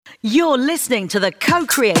You're listening to the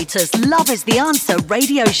Co-Creators Love is the Answer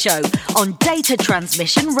radio show on Data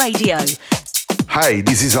Transmission Radio. Hi,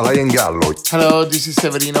 this is Alain Gallo. Hello, this is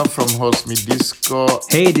Severino from Host Me Disco.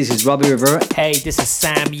 Hey, this is Robbie Rivera. Hey, this is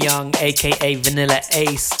Sam Young, aka Vanilla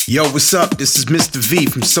Ace. Yo, what's up? This is Mr. V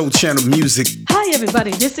from Soul Channel Music. Hi,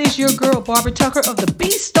 everybody. This is your girl, Barbara Tucker of the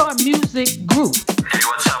B-Star Music Group. Hey,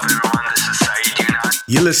 what's up, everyone? This is Saeed Yunus.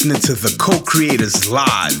 You're listening to the Co-Creators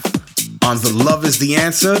live on the Love is the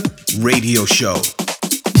Answer radio show.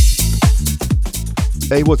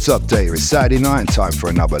 Hey, what's up, Data? It's Saturday night and time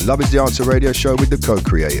for another Love is the Answer radio show with the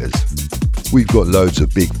Co-Creators. We've got loads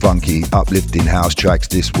of big, funky, uplifting house tracks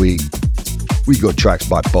this week. We've got tracks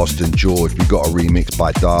by Boston George. We've got a remix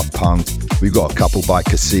by Daft Punk. We've got a couple by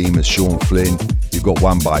Kasim and Sean Flynn. We've got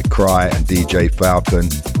one by Cry and DJ Falcon.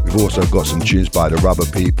 We've also got some tunes by the Rubber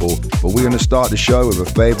People. But we're going to start the show with a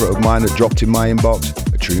favourite of mine that dropped in my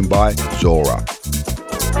inbox, a tune by Zora.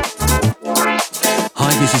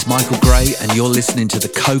 Hi, this is Michael Gray, and you're listening to the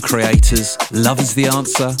Co-Creators Love is the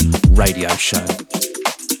Answer radio show.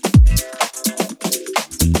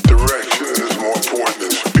 Direction is more important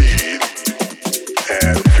than speed.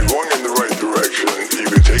 And if you're going in the right direction, you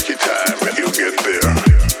can take your time and you'll get there.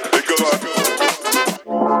 Because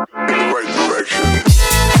in the right direction.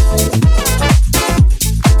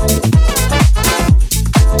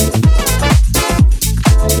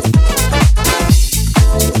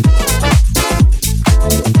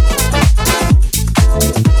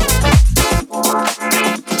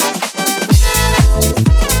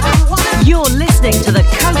 To the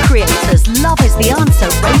Co-Creators Love is the Answer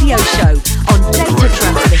radio show on Data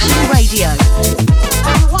Transmission Radio.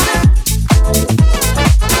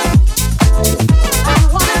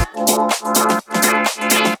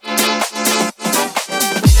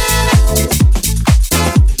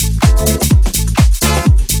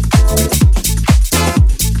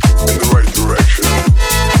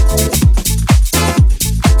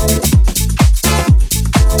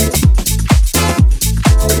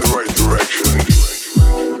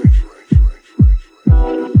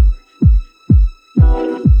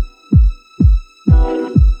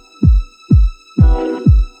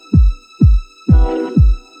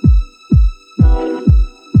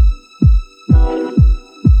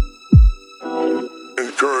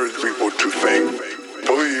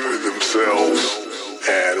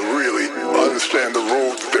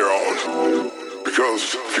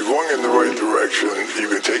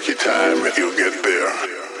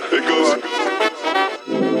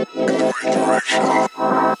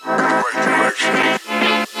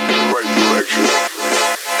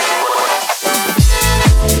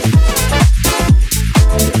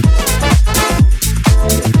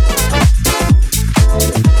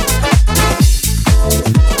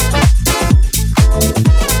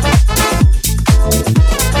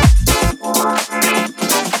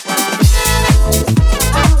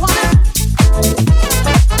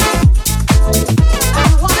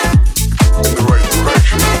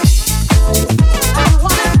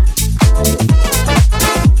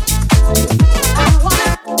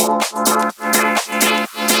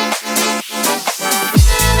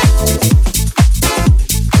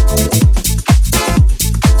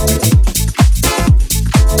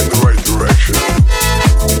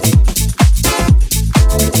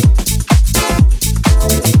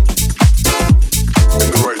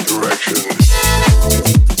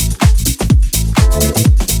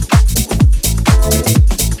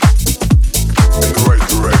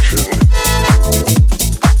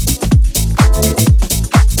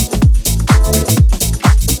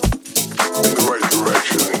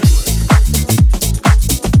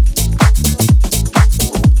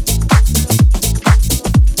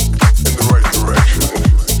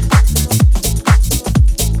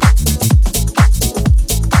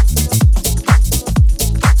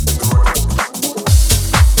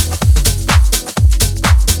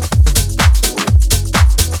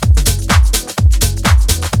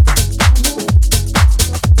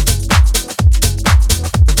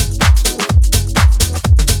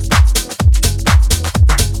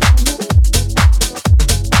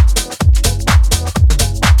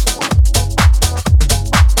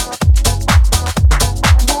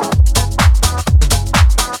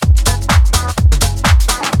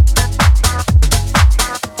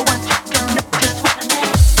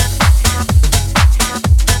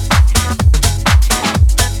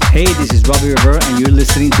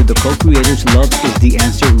 Co-Creators Love is the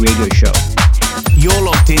Answer radio show. You're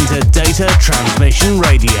locked into Data Transmission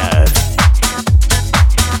Radio.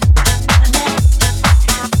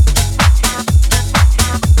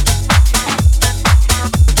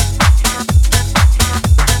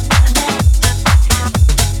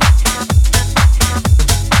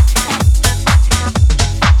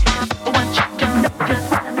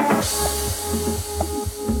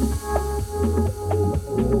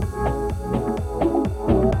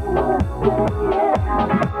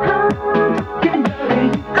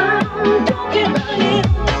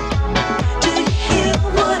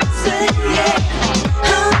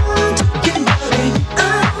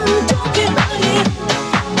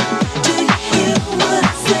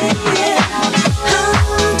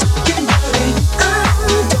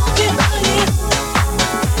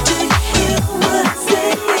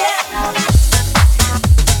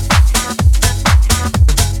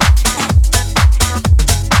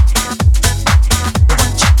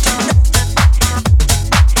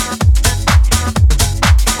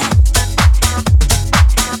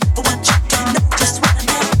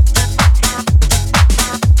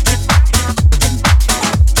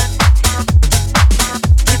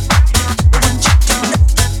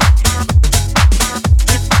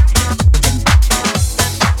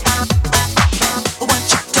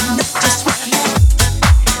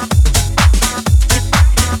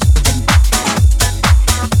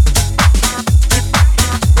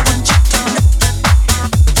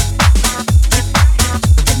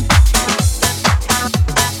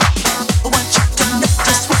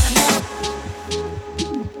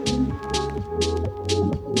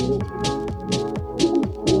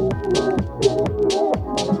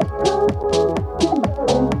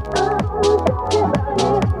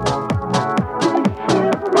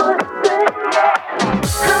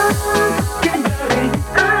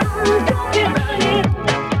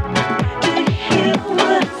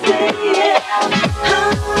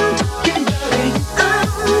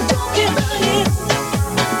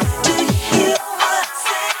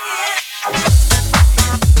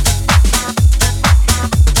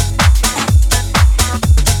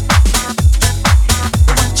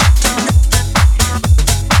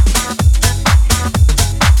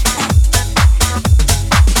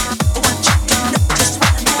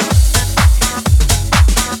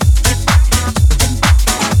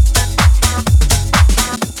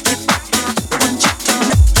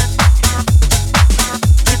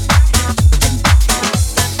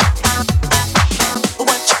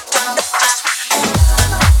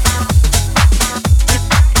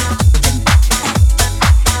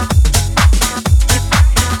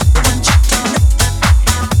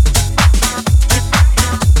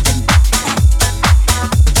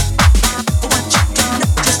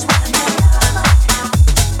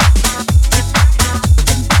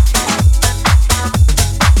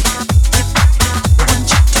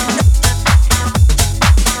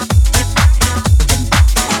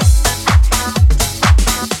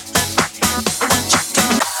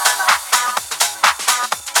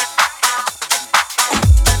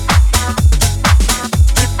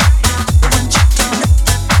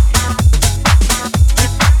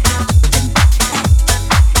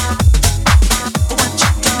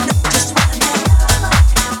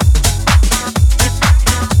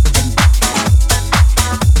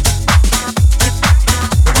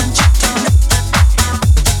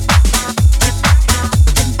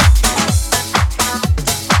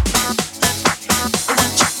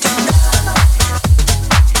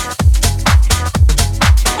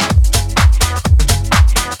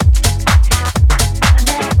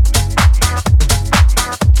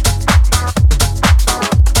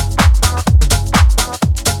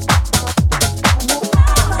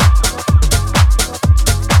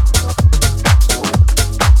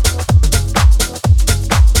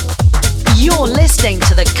 listening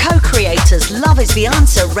to the Co-Creators Love is the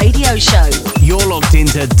Answer radio show. You're logged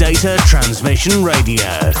into Data Transmission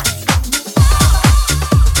Radio.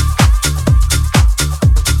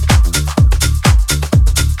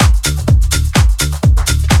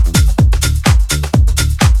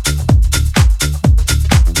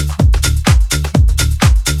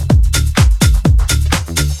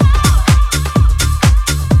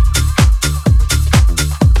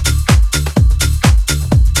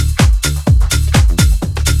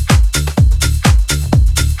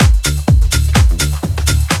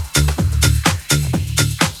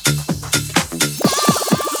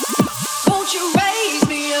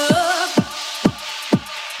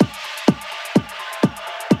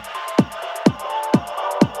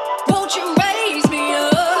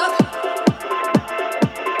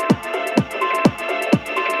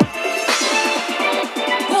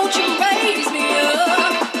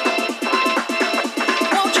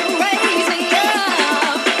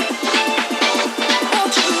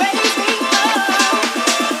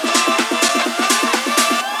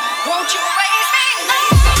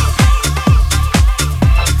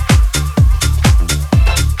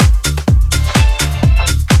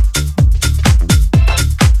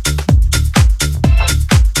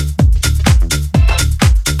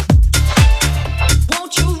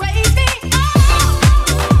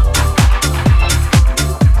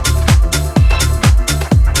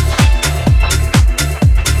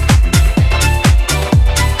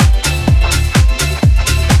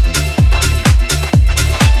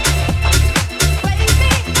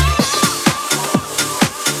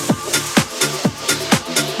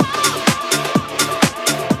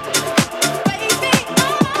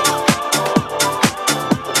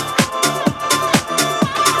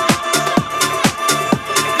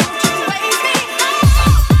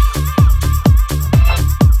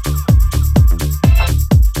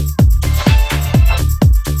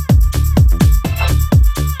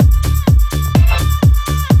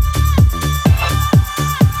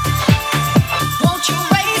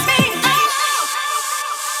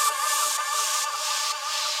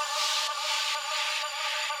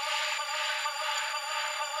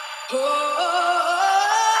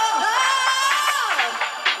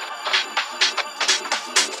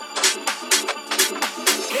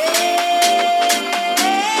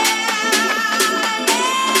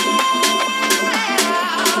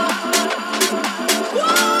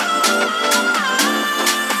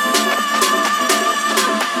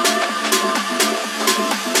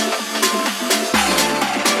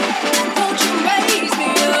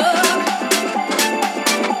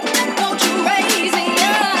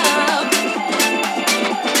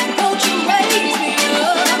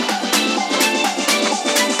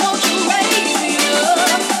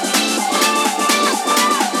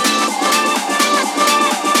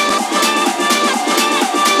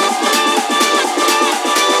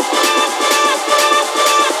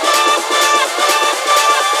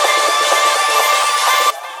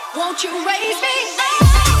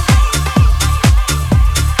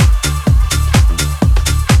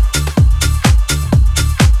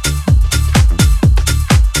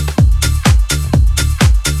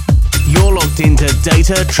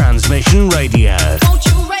 Data Transmission Radio.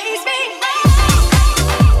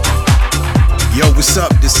 Yo, what's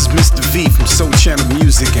up? This is Mr. V from Soul Channel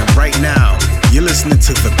Music, and right now, you're listening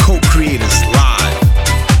to the Co-Creators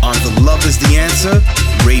live on the Love is the Answer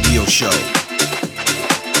radio show.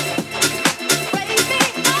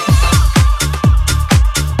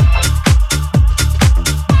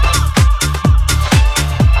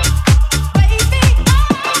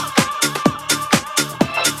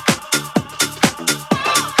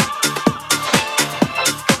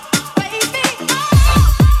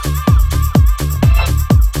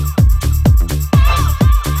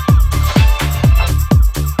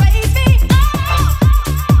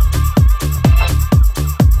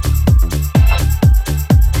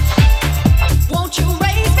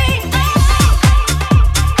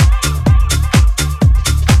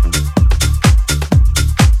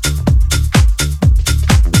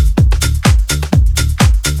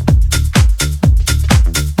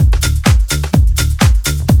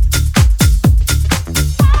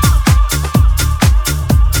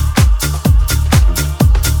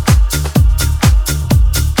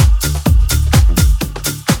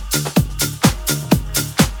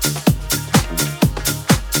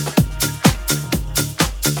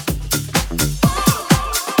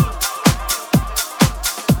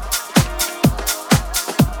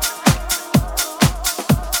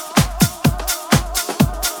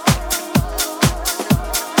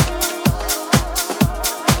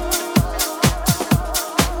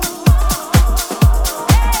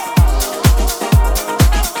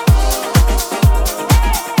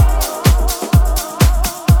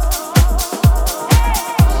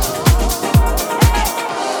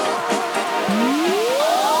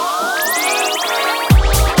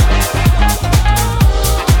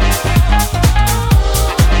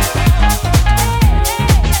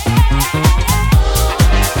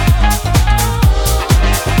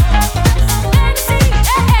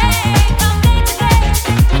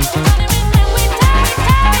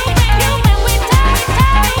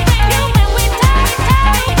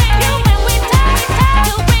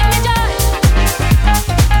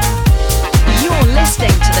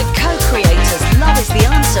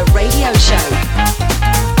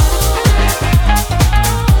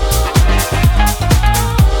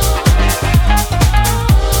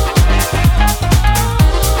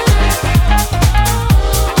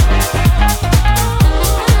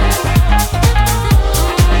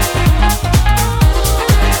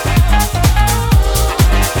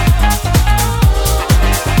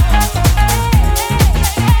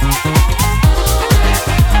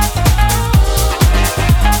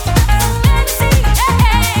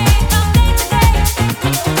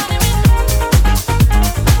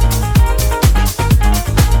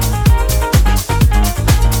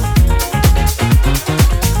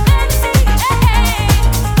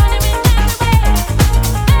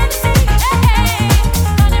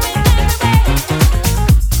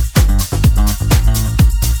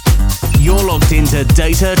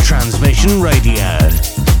 Data Transmission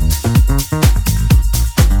Radio.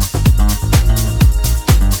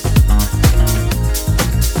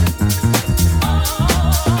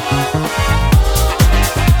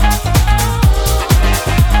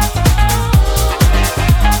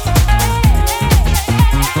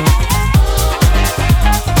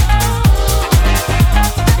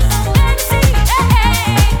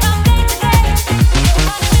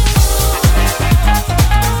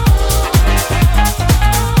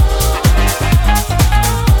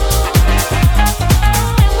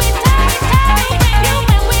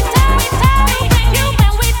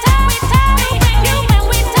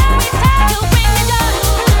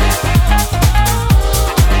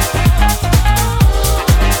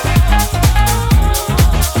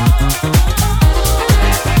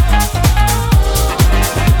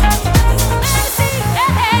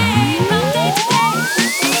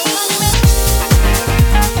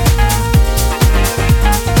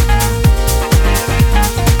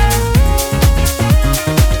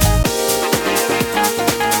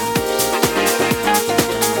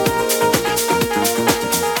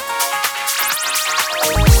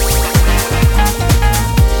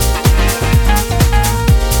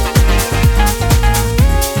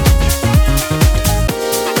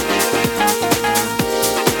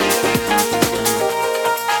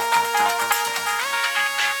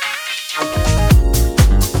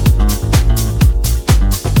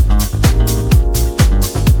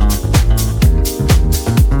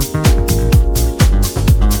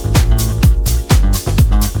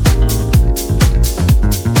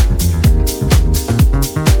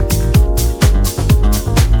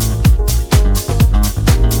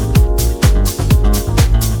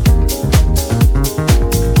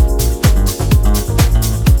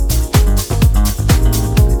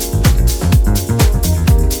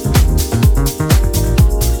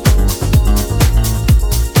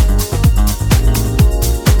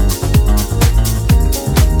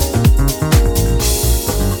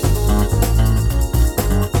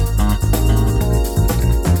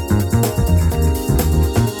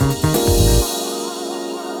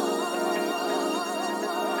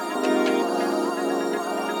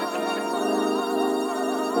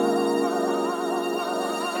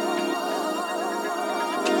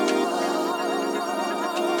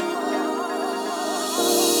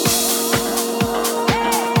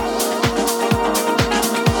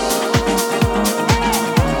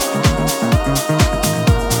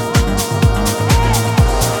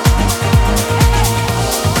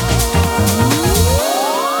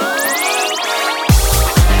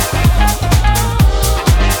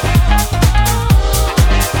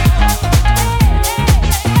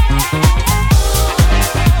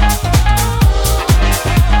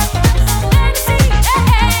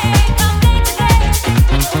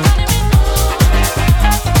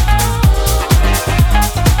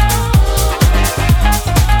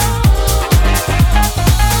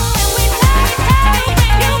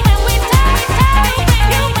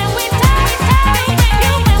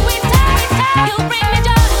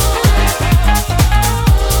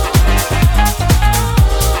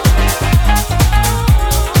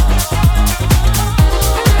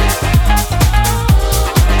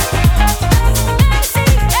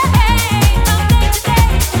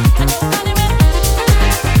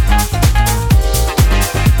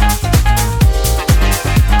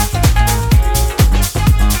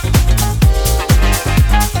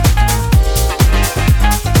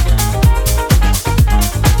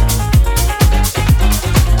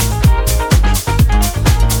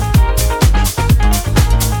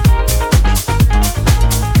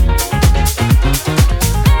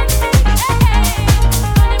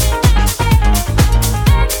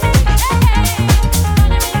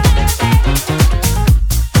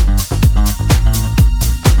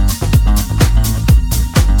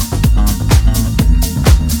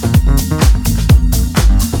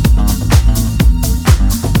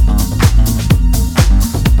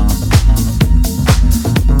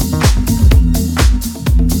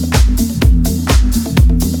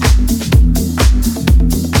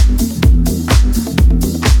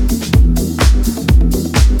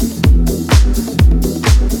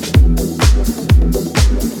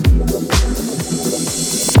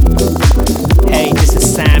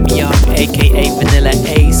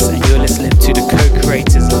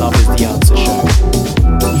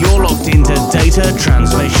 Data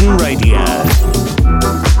Transmission Radio.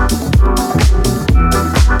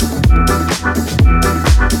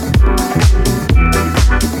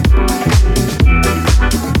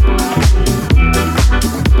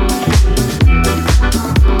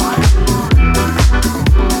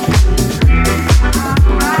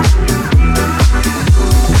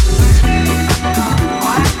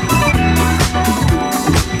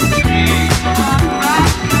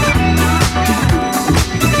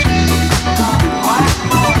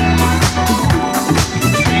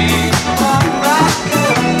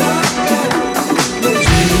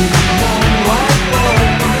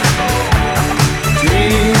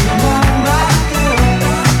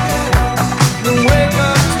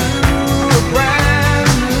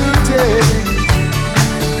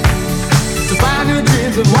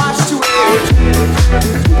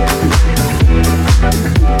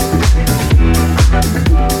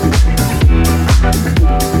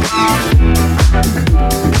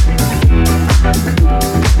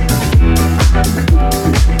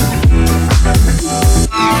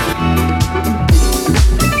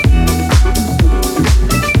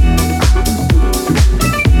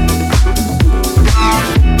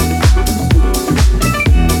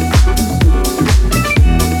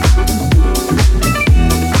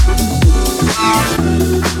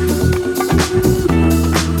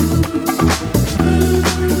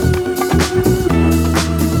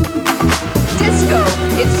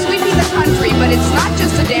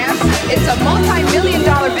 salsa dance. It's a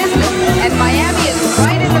multi-million-dollar business, and Miami is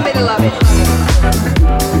right in the middle of it.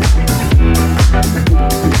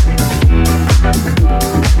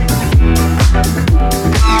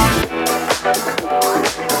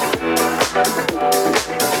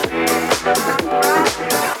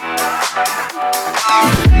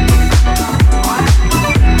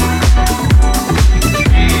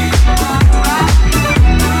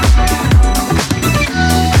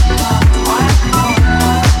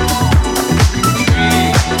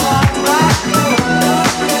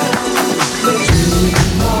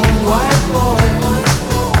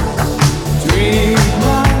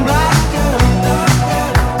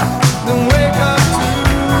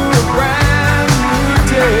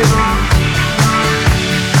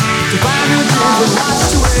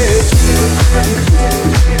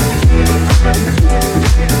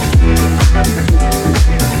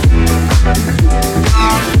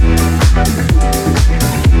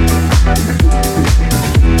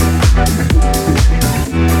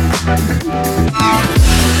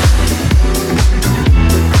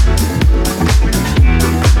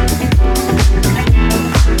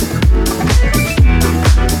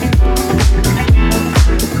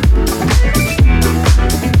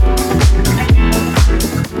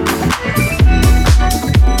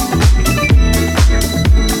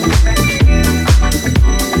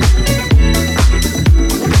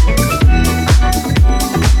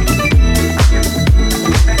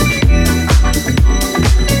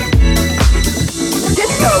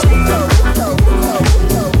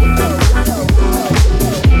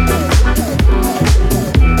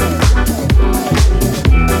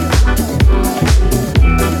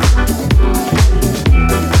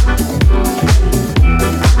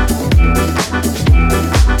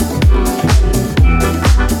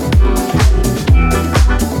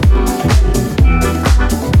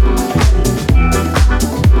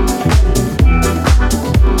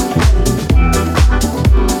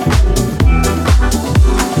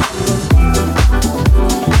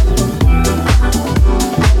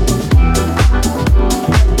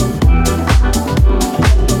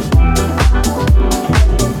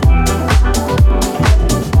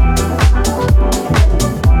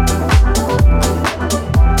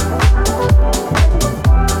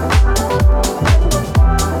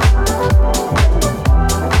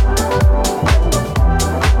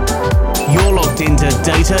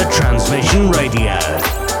 Data Transmission Radio.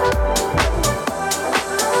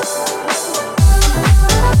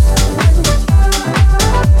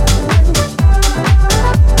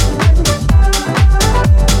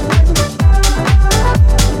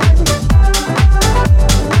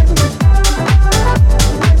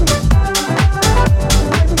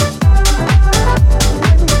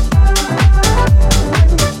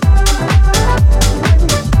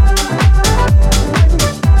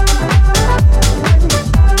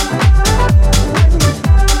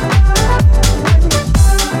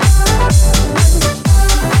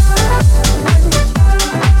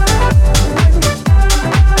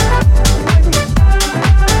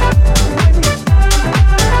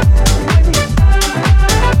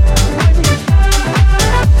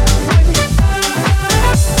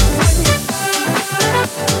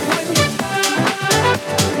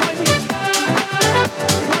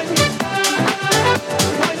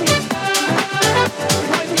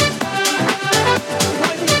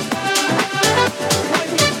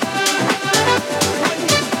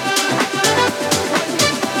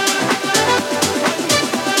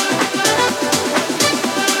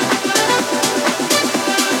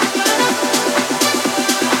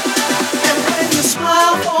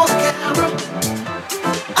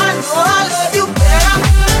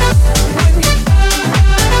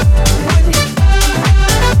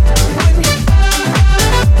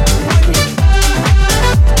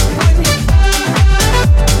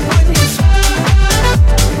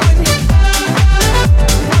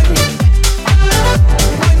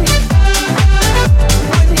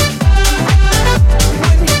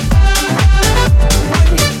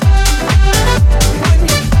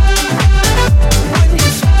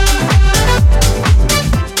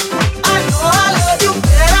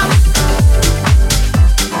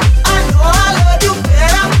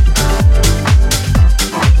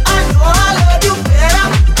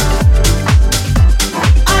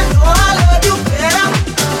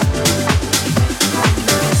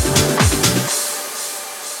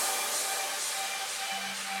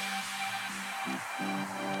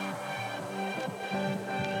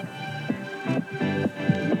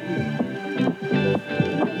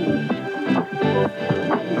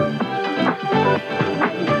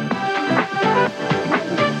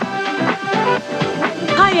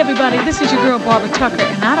 everybody, this is your girl Barbara Tucker,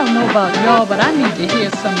 and I don't know about y'all, but I need to hear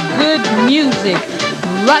some good music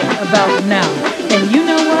right about now. And you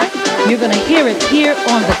know what? You're going to hear it here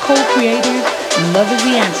on the Co-Creators Love is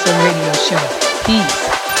the Answer radio show. Peace.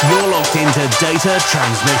 You're locked into Data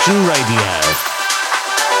Transmission Radio.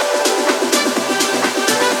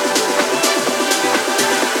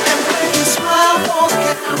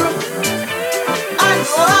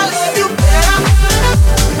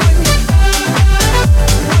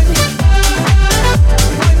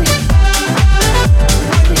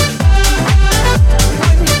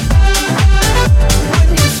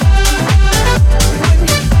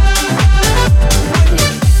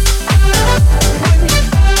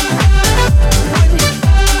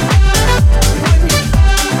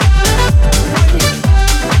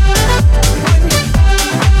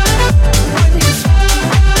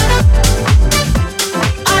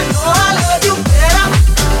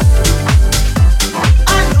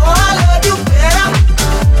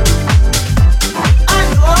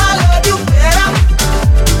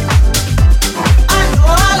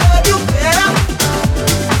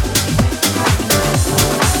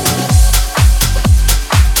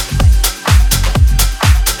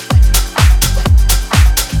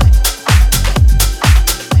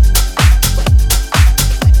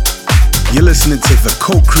 Listening to the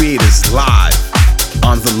Co-Creators live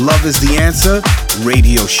on the Love is the Answer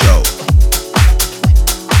radio show.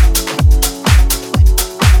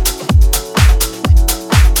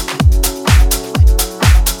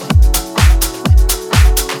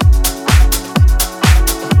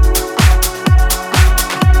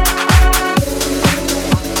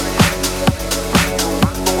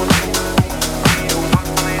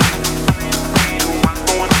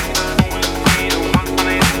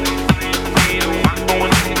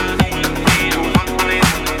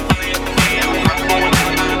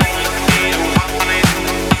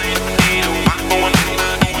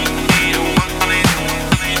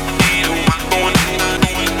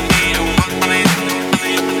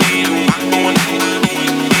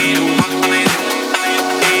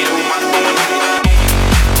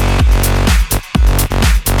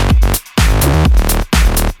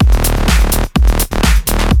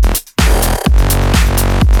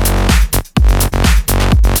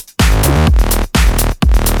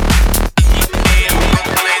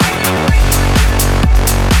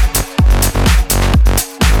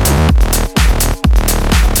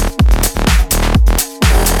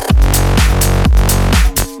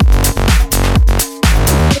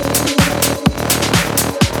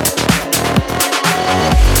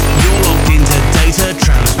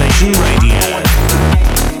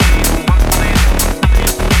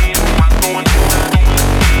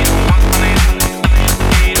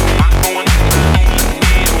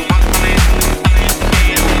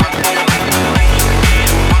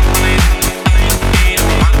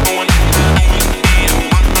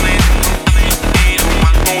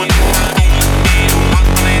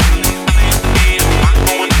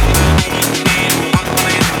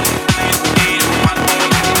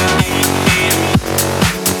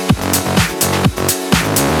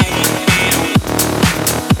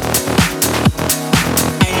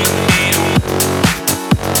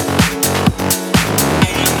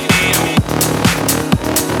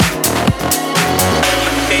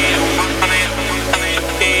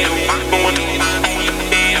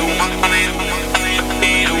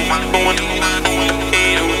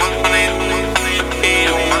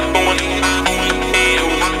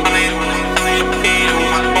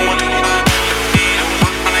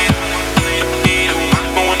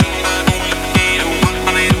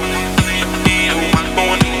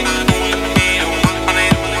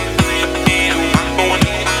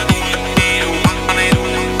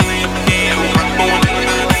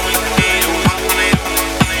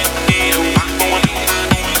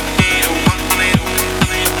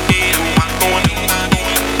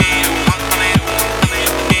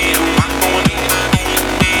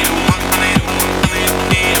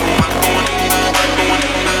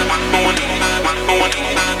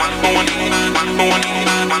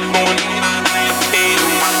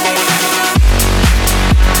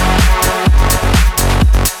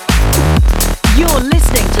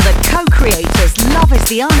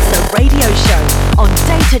 The Answer radio show on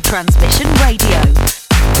Data Transmission Radio.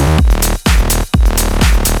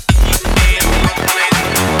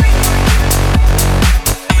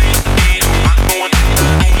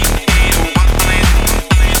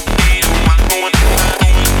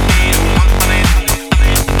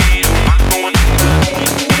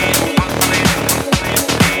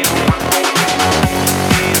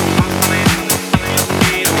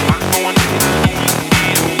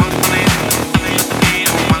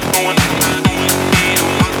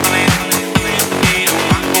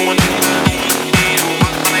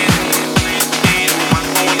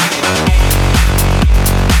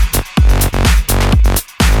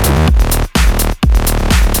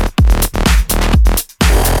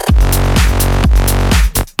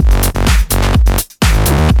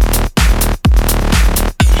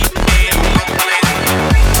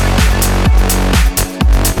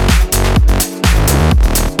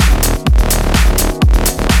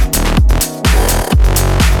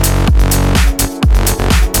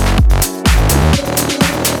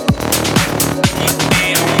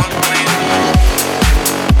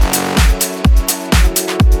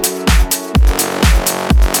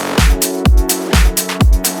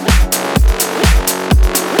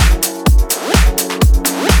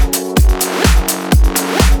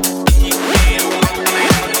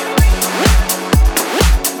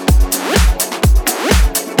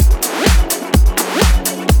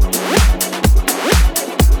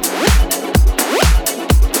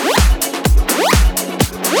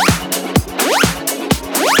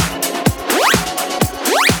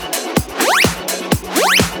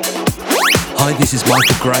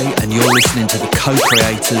 you're listening to the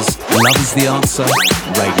CoCreators Love is the Answer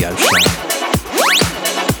radio show.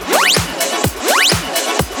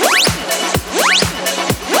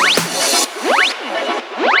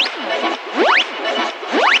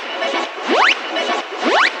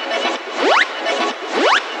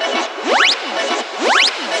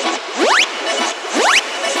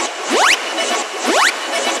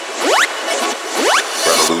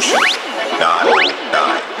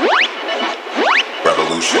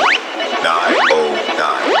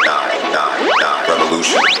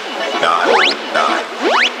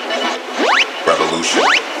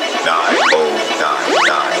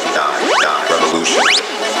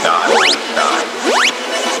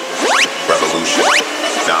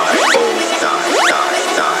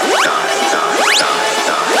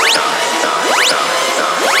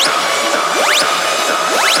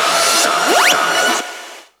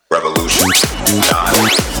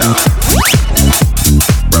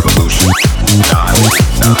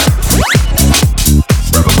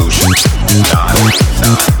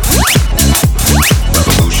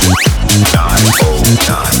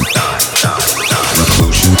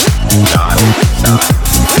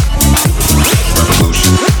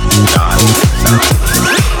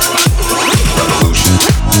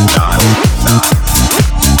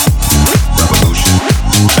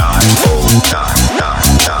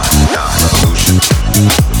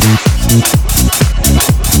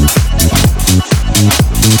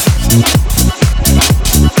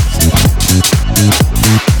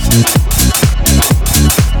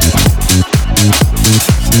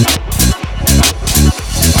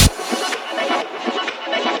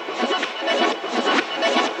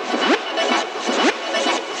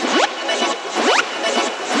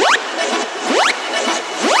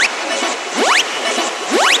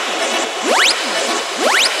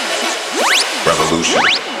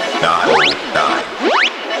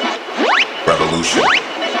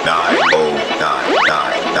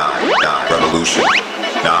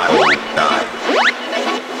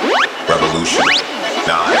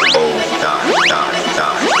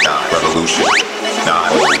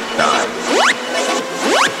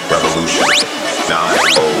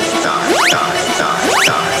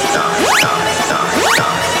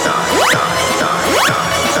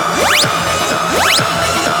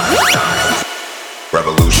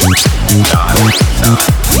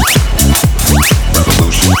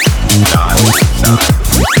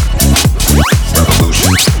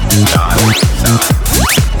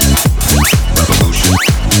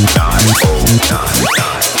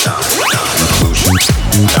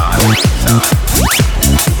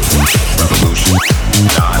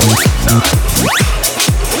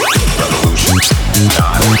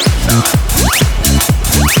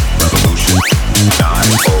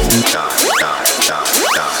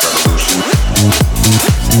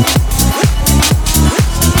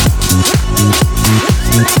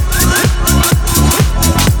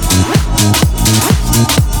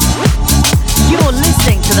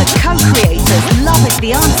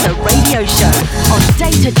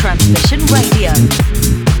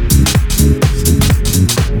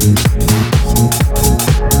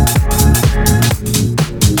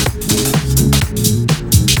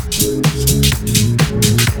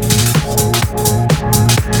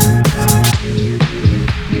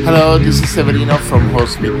 Hello, this is Severino from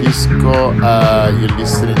Host Me Disco. You're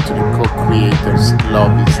listening to the Co-Creators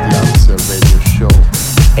Love is the Answer radio show.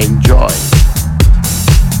 Enjoy.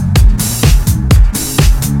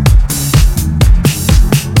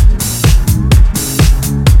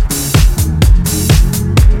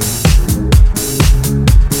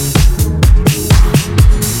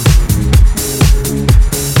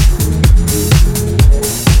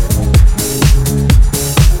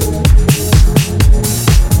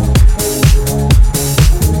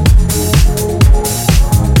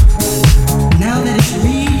 Now that it's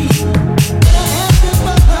me,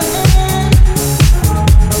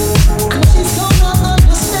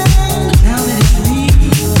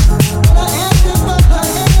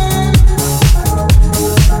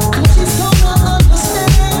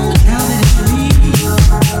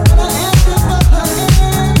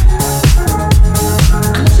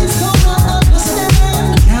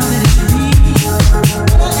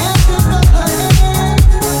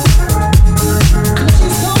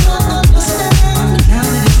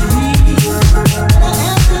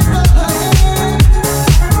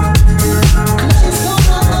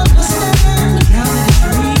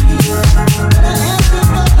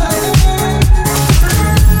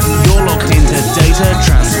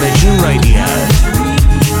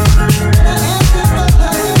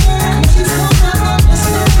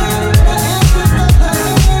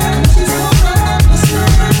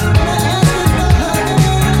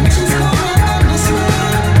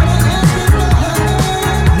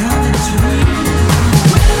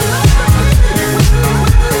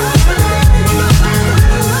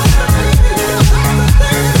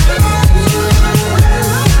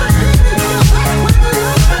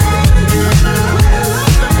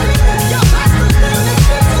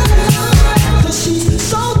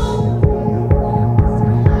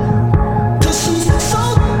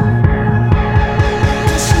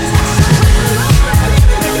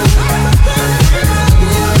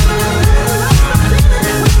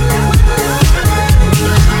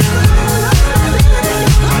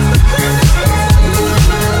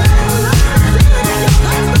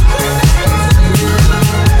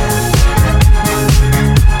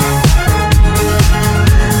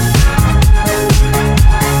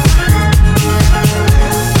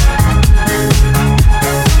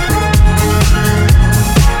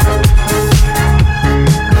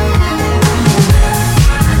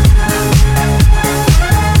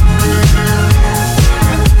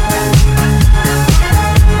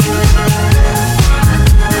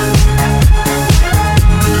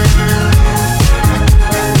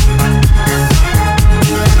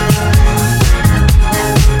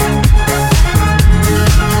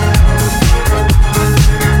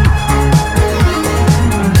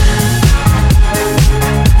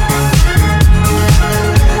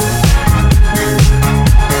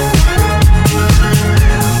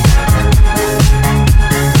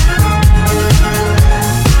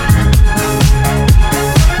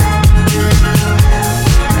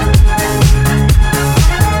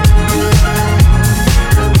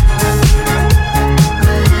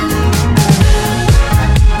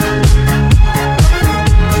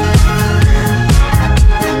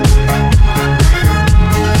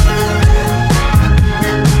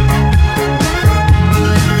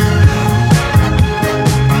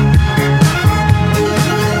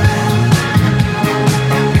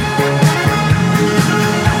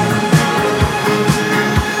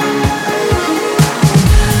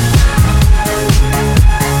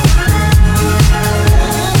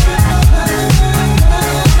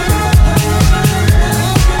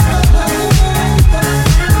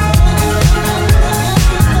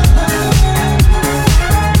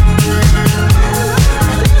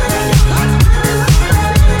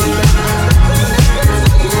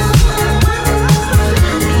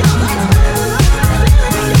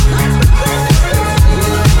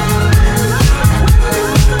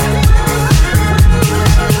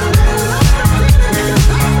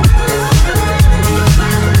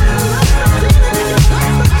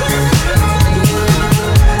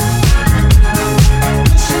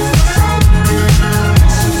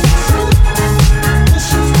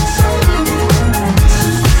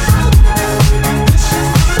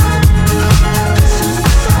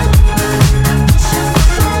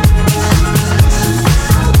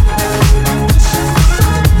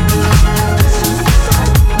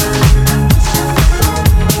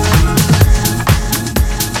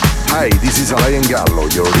 Brian Gallo.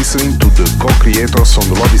 You're listening to the Co-Creators on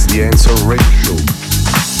the Love is the Answer radio show.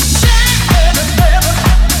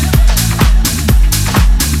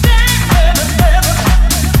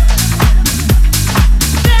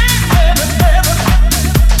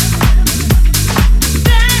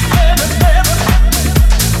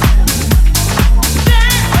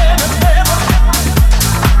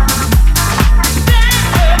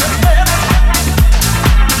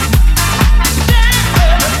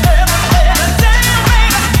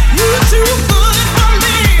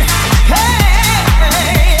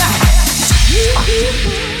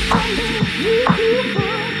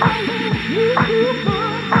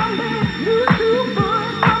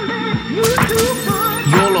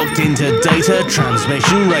 Into Data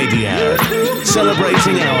Transmission Radio,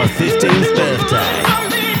 celebrating our 15th birthday.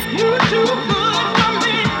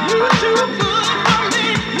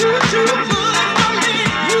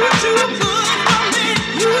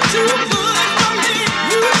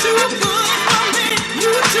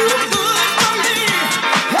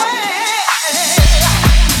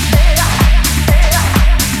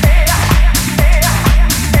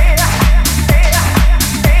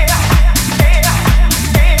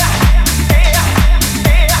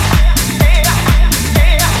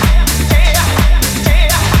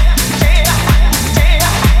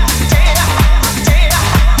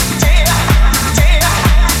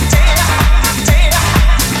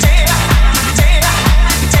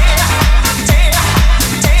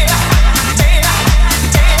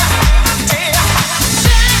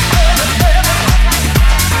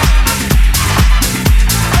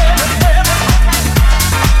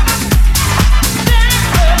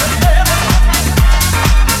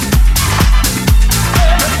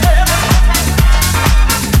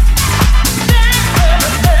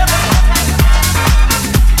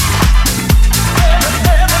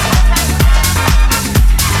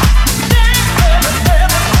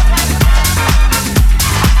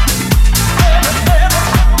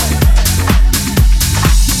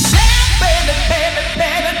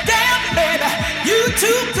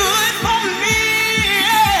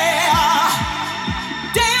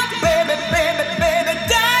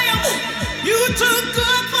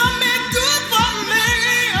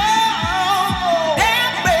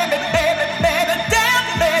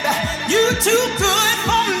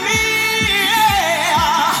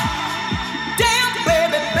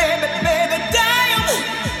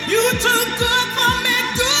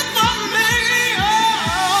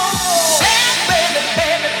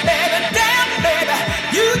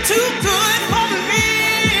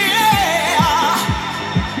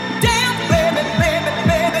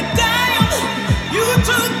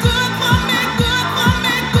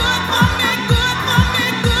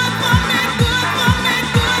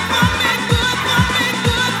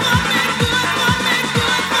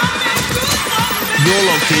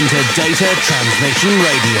 Into Data Transmission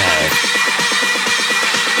Radio.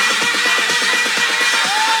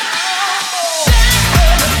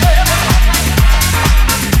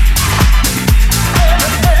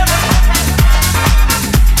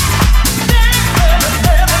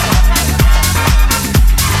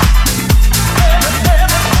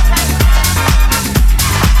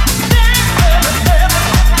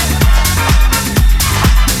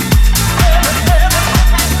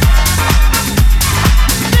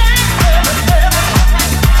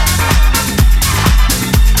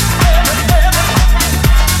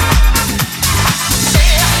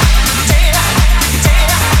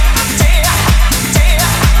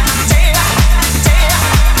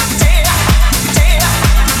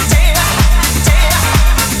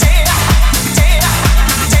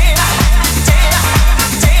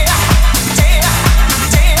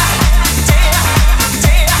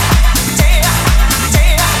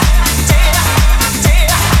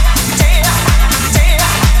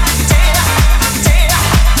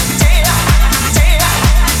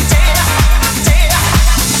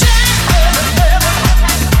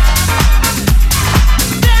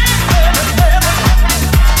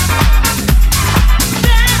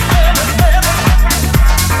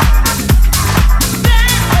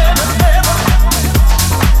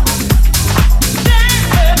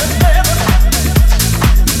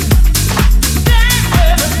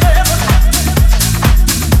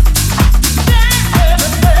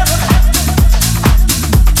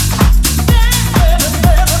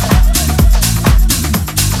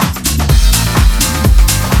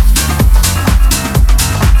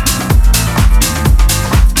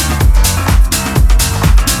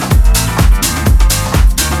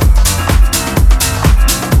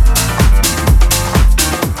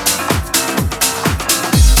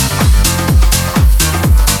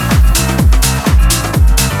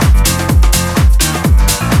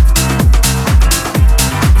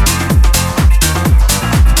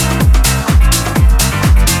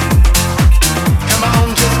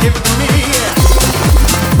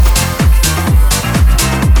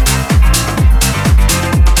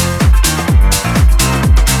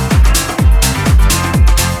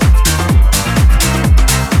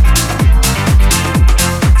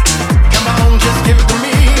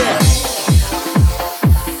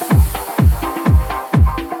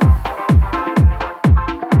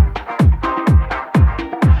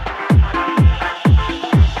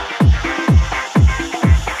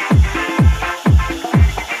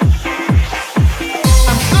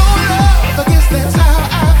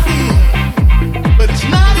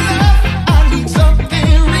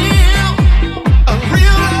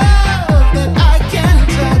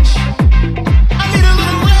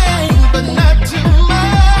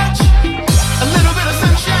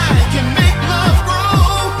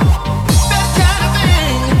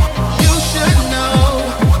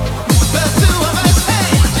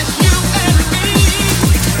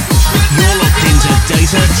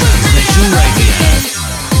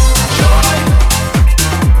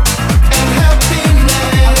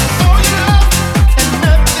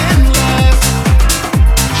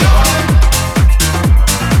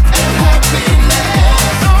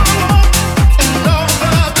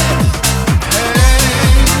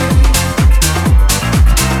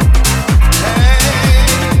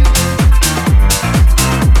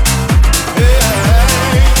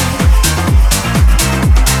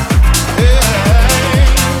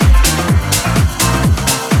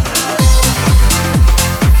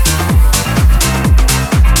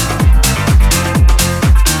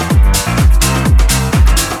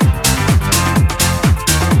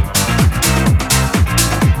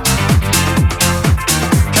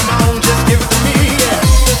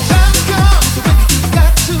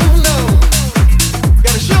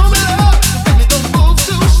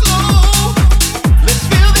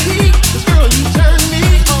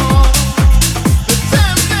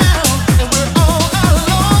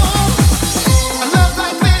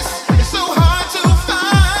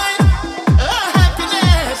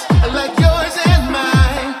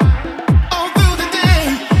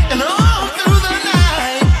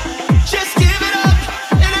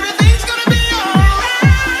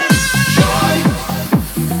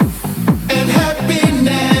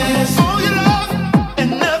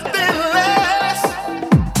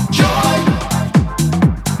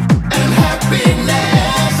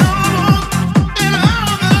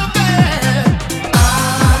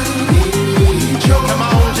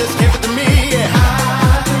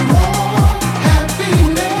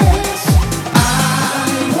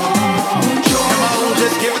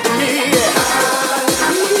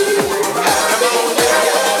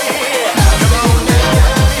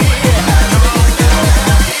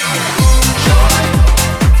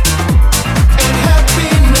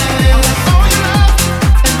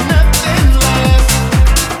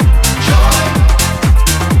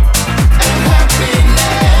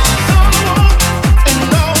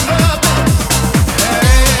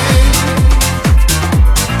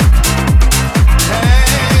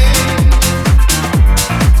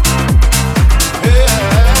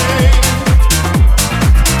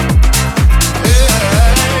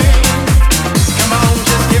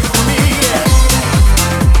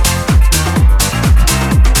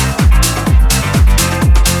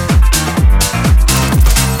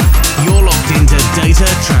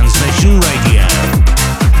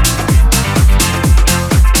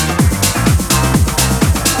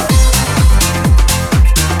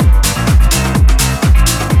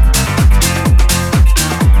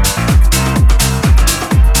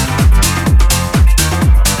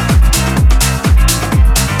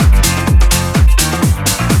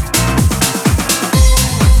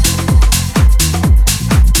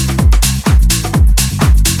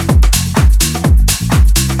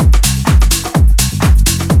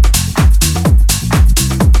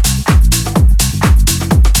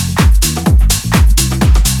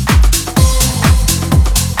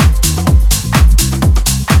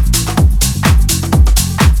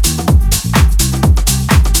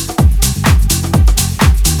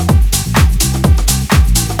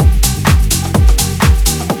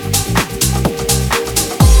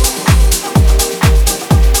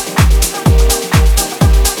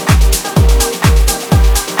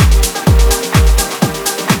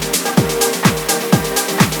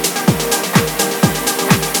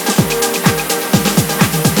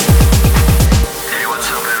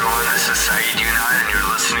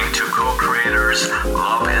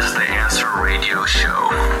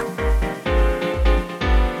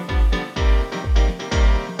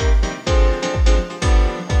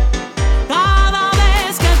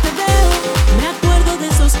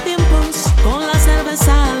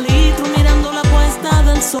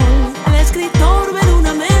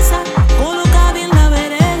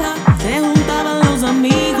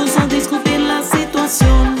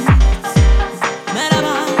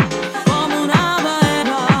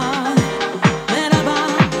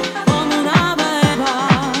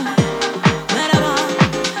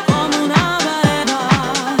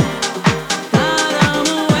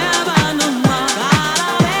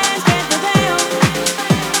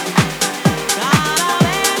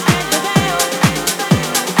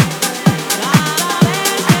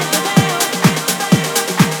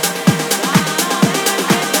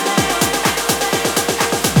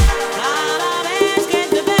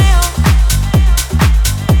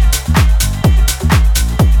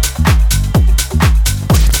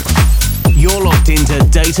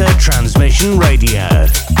 Data Transmission Radio.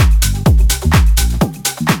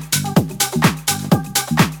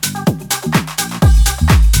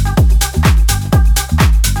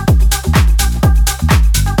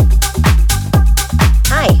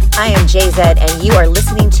 I am JZ, and you are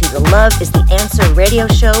listening to the Love is the Answer radio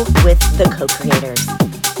show with the Co-Creators.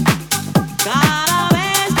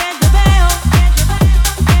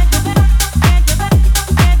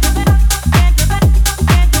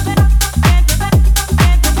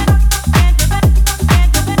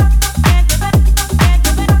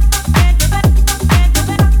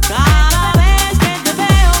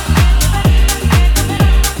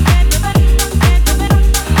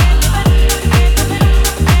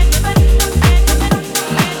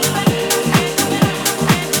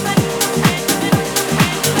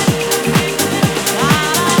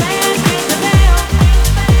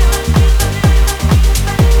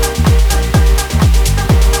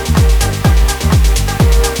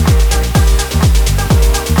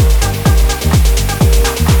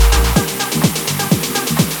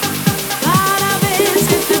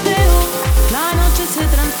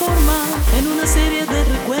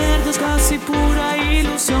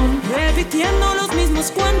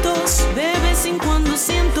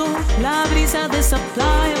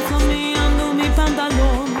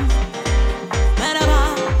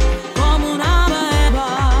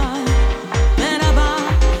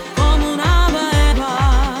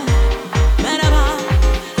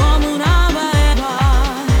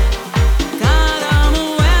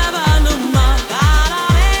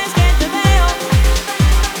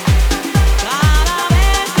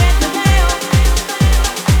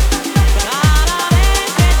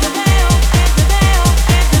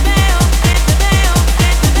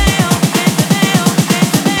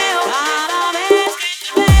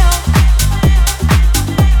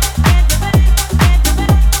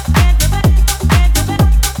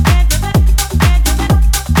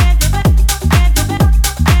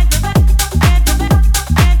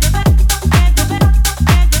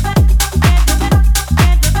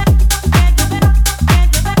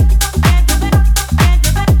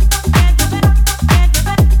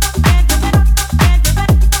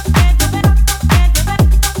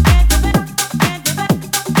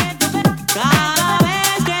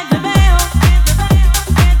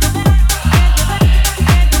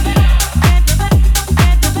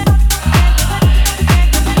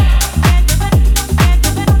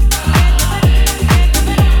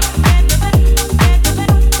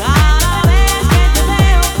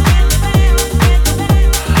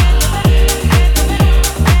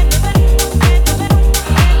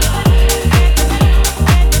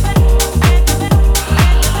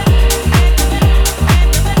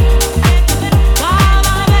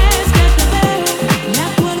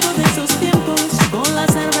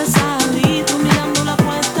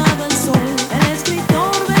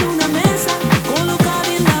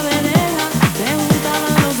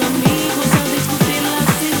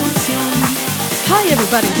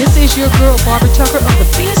 This is your girl, Barbara Tucker of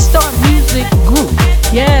the B-Star Music Group.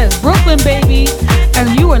 Yes, Brooklyn, baby.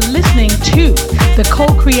 And you are listening to the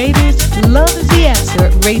Co-Creators Love is the Answer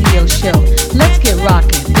radio show. Let's get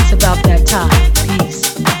rocking. It's about that time.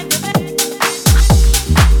 Peace.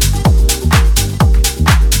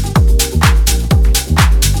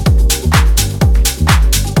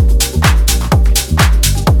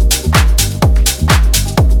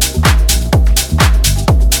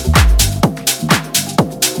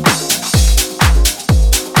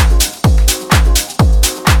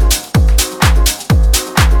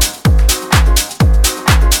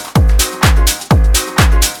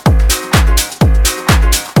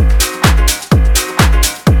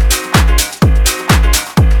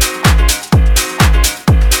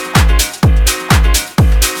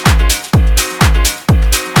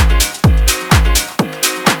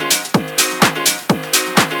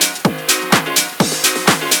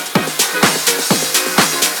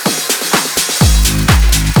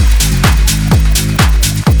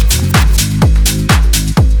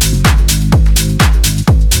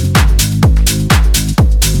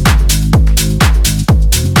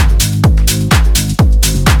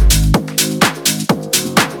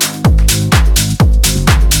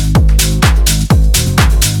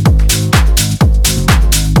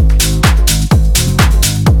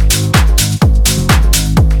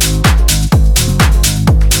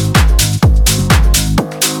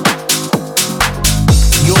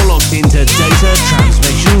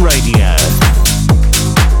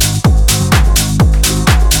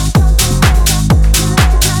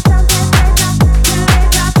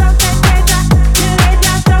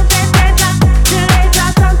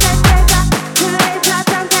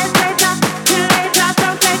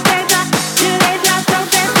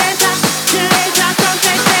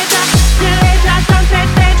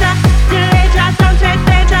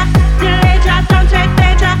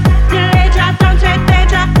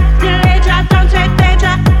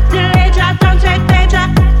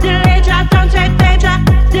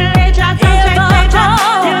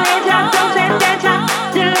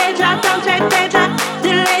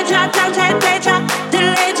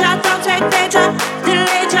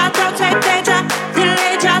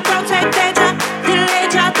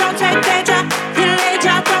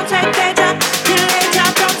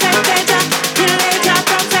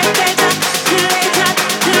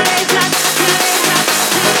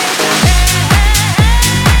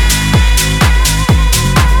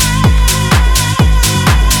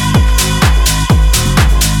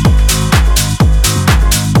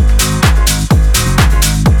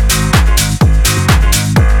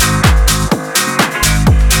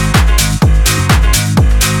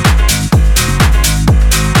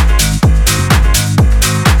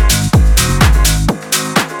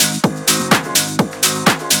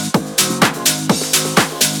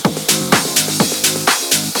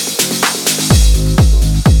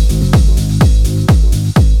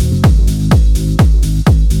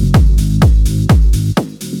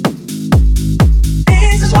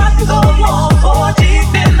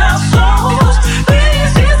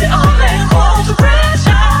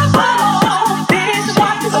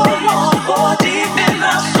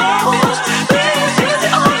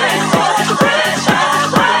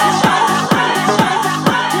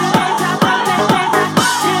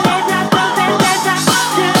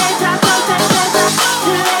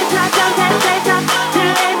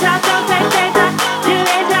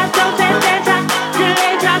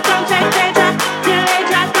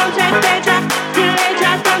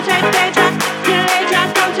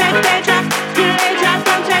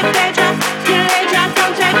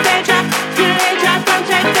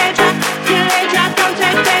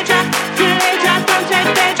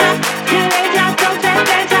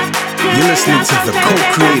 listening to the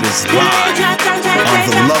Co-Creators live on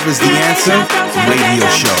the Love is the Answer radio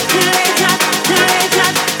show.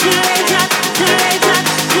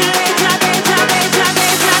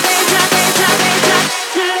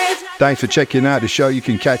 Thanks for checking out the show. You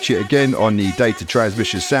can catch it again on the Data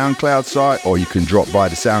Transmission SoundCloud site, or you can drop by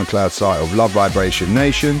the SoundCloud site of Love Vibration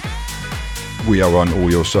Nation. We are on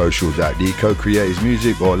all your socials at The Co-Creators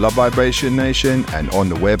Music or Love Vibration Nation, and on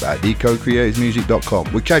the web at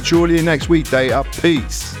thecocreatorsmusic.com. We'll catch you all here next week. Data.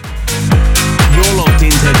 Peace. You're locked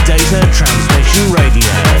into Data Transmission Radio,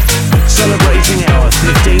 celebrating our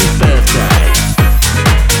 15th birthday.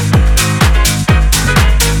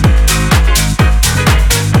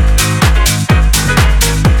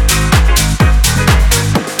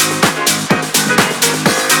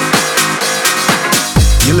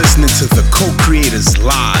 You're listening to the Co-Creators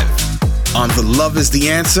live on the Love is the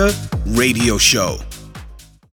Answer radio show.